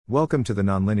Welcome to the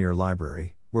Nonlinear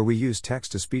Library, where we use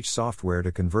text-to-speech software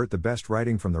to convert the best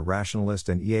writing from the rationalist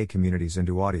and EA communities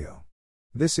into audio.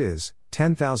 This is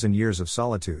 10,000 Years of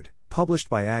Solitude, published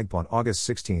by AGP on August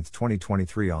 16,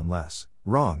 2023 on Less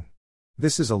Wrong.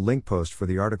 This is a link post for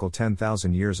the article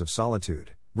 10,000 Years of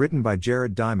Solitude, written by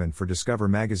Jared Diamond for Discover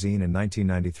magazine in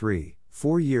 1993,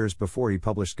 4 years before he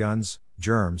published Guns,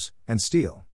 Germs, and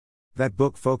Steel. That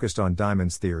book focused on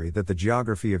Diamond's theory that the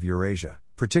geography of Eurasia,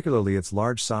 particularly its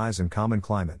large size and common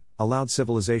climate, allowed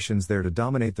civilizations there to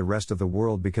dominate the rest of the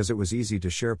world because it was easy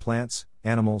to share plants,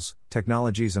 animals,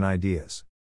 technologies and ideas.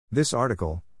 This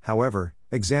article, however,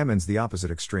 examines the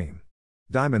opposite extreme.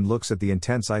 Diamond looks at the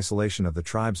intense isolation of the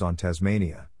tribes on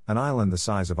Tasmania, an island the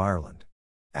size of Ireland.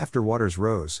 After waters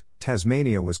rose,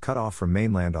 Tasmania was cut off from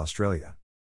mainland Australia.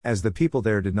 As the people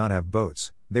there did not have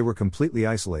boats, they were completely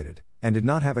isolated, and did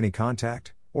not have any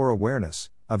contact, or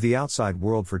awareness, of the outside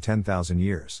world for 10,000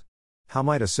 years. How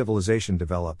might a civilization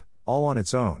develop, all on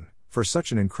its own, for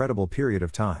such an incredible period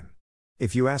of time?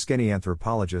 If you ask any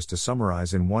anthropologist to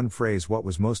summarize in one phrase what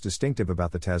was most distinctive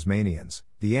about the Tasmanians,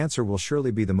 the answer will surely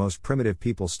be the most primitive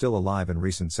people still alive in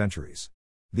recent centuries.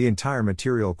 The entire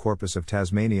material corpus of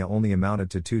Tasmania only amounted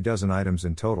to 24 items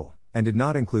in total, and did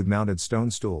not include mounted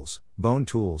stone stools, bone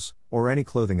tools, or any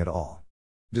clothing at all.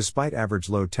 Despite average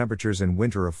low temperatures in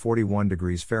winter of 41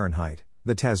 degrees Fahrenheit,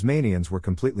 the Tasmanians were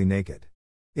completely naked.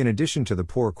 In addition to the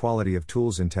poor quality of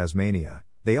tools in Tasmania,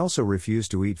 they also refused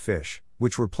to eat fish,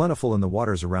 which were plentiful in the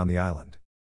waters around the island.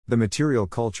 The material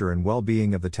culture and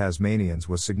well-being of the Tasmanians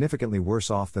was significantly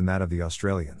worse off than that of the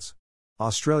Australians.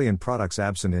 Australian products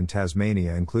absent in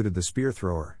Tasmania included the spear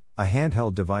thrower, a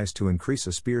handheld device to increase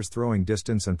a spear's throwing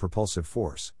distance and propulsive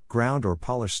force, ground or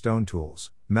polished stone tools,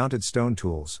 mounted stone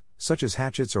tools, such as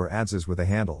hatchets or adzes with a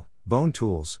handle, bone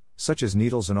tools, such as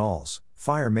needles and awls,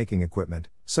 fire-making equipment,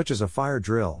 such as a fire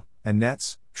drill, and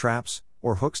nets, traps,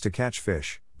 or hooks to catch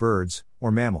fish, birds,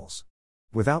 or mammals.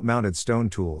 Without mounted stone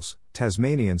tools,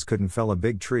 Tasmanians couldn't fell a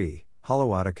big tree,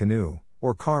 hollow out a canoe,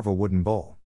 or carve a wooden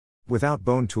bowl. Without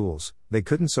bone tools, they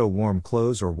couldn't sew warm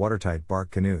clothes or watertight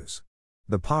bark canoes.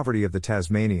 The poverty of the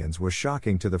Tasmanians was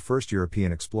shocking to the first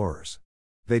European explorers.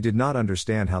 They did not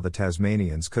understand how the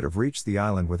Tasmanians could have reached the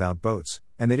island without boats,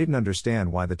 and they didn't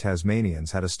understand why the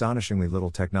Tasmanians had astonishingly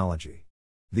little technology.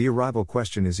 The arrival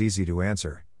question is easy to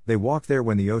answer. They walked there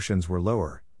when the oceans were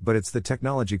lower, but it's the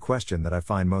technology question that I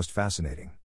find most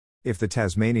fascinating. If the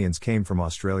Tasmanians came from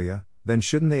Australia, then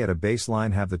shouldn't they at a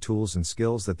baseline have the tools and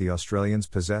skills that the Australians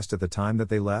possessed at the time that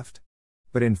they left?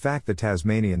 But in fact the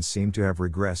Tasmanians seem to have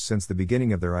regressed since the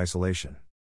beginning of their isolation.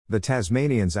 The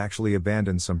Tasmanians actually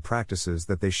abandoned some practices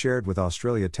that they shared with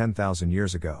Australia 10,000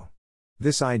 years ago.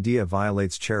 This idea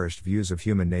violates cherished views of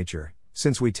human nature,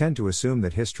 since we tend to assume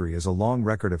that history is a long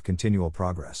record of continual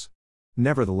progress.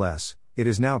 Nevertheless, it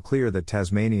is now clear that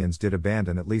Tasmanians did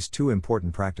abandon at least two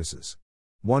important practices.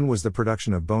 One was the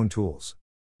production of bone tools.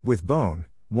 With bone,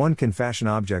 one can fashion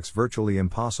objects virtually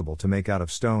impossible to make out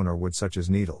of stone or wood, such as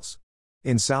needles.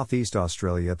 In Southeast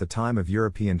Australia at the time of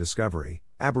European discovery,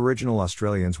 Aboriginal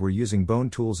Australians were using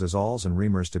bone tools as awls and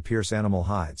reamers to pierce animal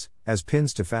hides, as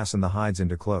pins to fasten the hides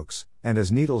into cloaks, and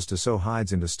as needles to sew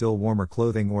hides into still warmer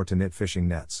clothing or to knit fishing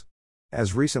nets.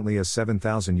 As recently as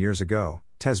 7,000 years ago,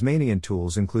 Tasmanian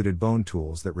tools included bone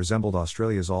tools that resembled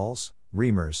Australia's awls,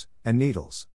 reamers, and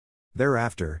needles.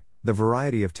 Thereafter, the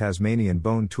variety of Tasmanian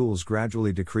bone tools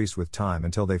gradually decreased with time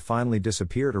until they finally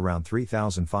disappeared around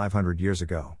 3,500 years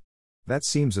ago. That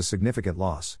seems a significant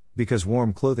loss, because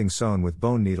warm clothing sewn with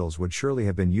bone needles would surely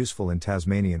have been useful in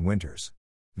Tasmanian winters.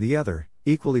 The other,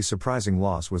 equally surprising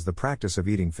loss was the practice of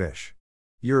eating fish.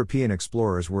 European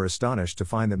explorers were astonished to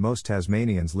find that most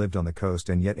Tasmanians lived on the coast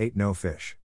and yet ate no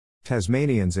fish.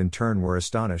 Tasmanians in turn were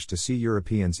astonished to see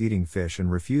Europeans eating fish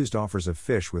and refused offers of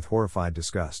fish with horrified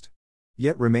disgust.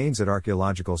 Yet remains at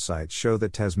archaeological sites show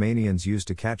that Tasmanians used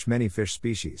to catch many fish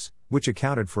species, which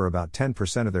accounted for about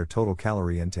 10% of their total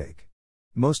calorie intake.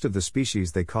 Most of the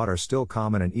species they caught are still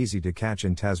common and easy to catch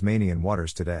in Tasmanian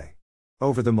waters today.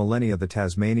 Over the millennia the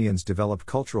Tasmanians developed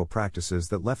cultural practices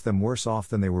that left them worse off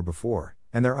than they were before,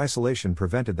 and their isolation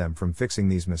prevented them from fixing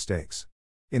these mistakes.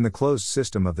 In the closed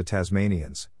system of the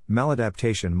Tasmanians,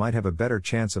 maladaptation might have a better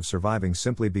chance of surviving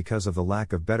simply because of the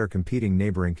lack of better competing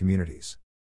neighboring communities.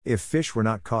 If fish were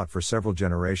not caught for several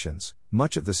generations,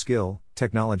 much of the skill,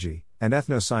 technology, and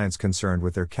ethnoscience concerned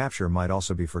with their capture might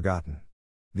also be forgotten.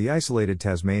 The isolated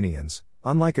Tasmanians,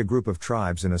 unlike a group of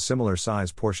tribes in a similar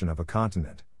size portion of a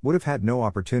continent, would have had no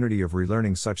opportunity of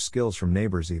relearning such skills from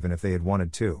neighbors even if they had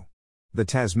wanted to. The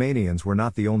Tasmanians were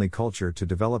not the only culture to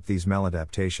develop these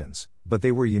maladaptations, but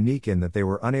they were unique in that they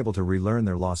were unable to relearn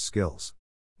their lost skills.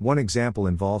 One example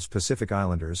involves Pacific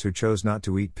Islanders who chose not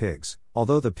to eat pigs,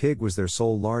 although the pig was their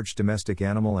sole large domestic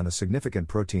animal and a significant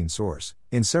protein source.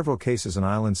 In several cases, an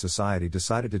island society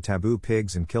decided to taboo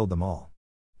pigs and killed them all.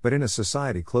 But in a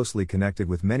society closely connected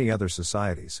with many other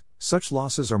societies, such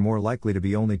losses are more likely to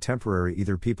be only temporary.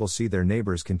 Either people see their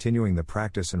neighbors continuing the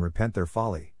practice and repent their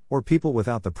folly, or people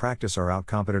without the practice are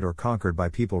outcompeted or conquered by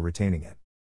people retaining it.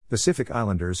 Pacific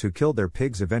Islanders who killed their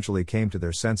pigs eventually came to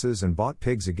their senses and bought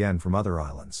pigs again from other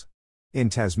islands. In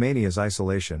Tasmania's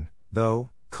isolation, though,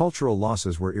 cultural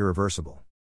losses were irreversible.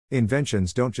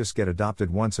 Inventions don't just get adopted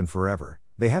once and forever,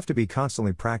 they have to be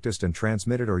constantly practiced and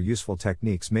transmitted, or useful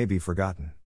techniques may be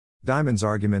forgotten. Diamond's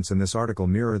arguments in this article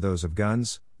mirror those of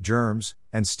guns, germs,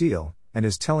 and steel, and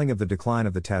his telling of the decline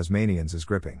of the Tasmanians is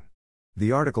gripping.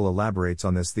 The article elaborates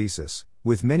on this thesis,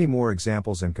 with many more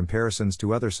examples and comparisons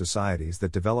to other societies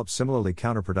that developed similarly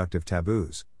counterproductive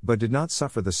taboos, but did not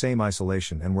suffer the same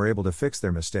isolation and were able to fix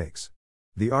their mistakes.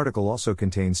 The article also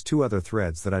contains two other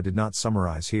threads that I did not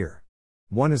summarize here.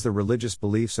 One is the religious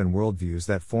beliefs and worldviews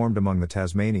that formed among the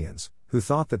Tasmanians, who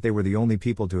thought that they were the only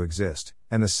people to exist,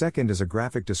 and the second is a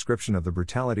graphic description of the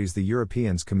brutalities the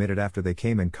Europeans committed after they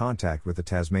came in contact with the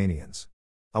Tasmanians.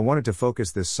 I wanted to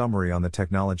focus this summary on the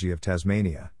technology of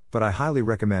Tasmania, but I highly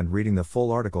recommend reading the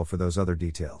full article for those other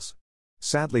details.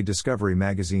 Sadly, Discovery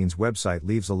Magazine's website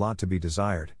leaves a lot to be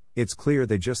desired. It's clear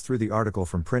they just threw the article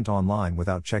from print online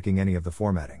without checking any of the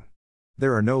formatting.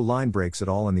 There are no line breaks at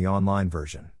all in the online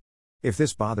version. If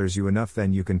this bothers you enough,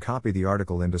 then you can copy the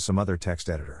article into some other text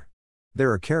editor.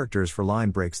 There are characters for line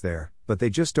breaks there, but they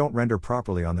just don't render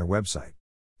properly on their website.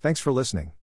 Thanks for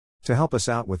listening. To help us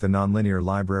out with the Nonlinear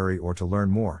Library or to learn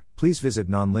more, please visit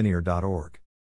nonlinear.org.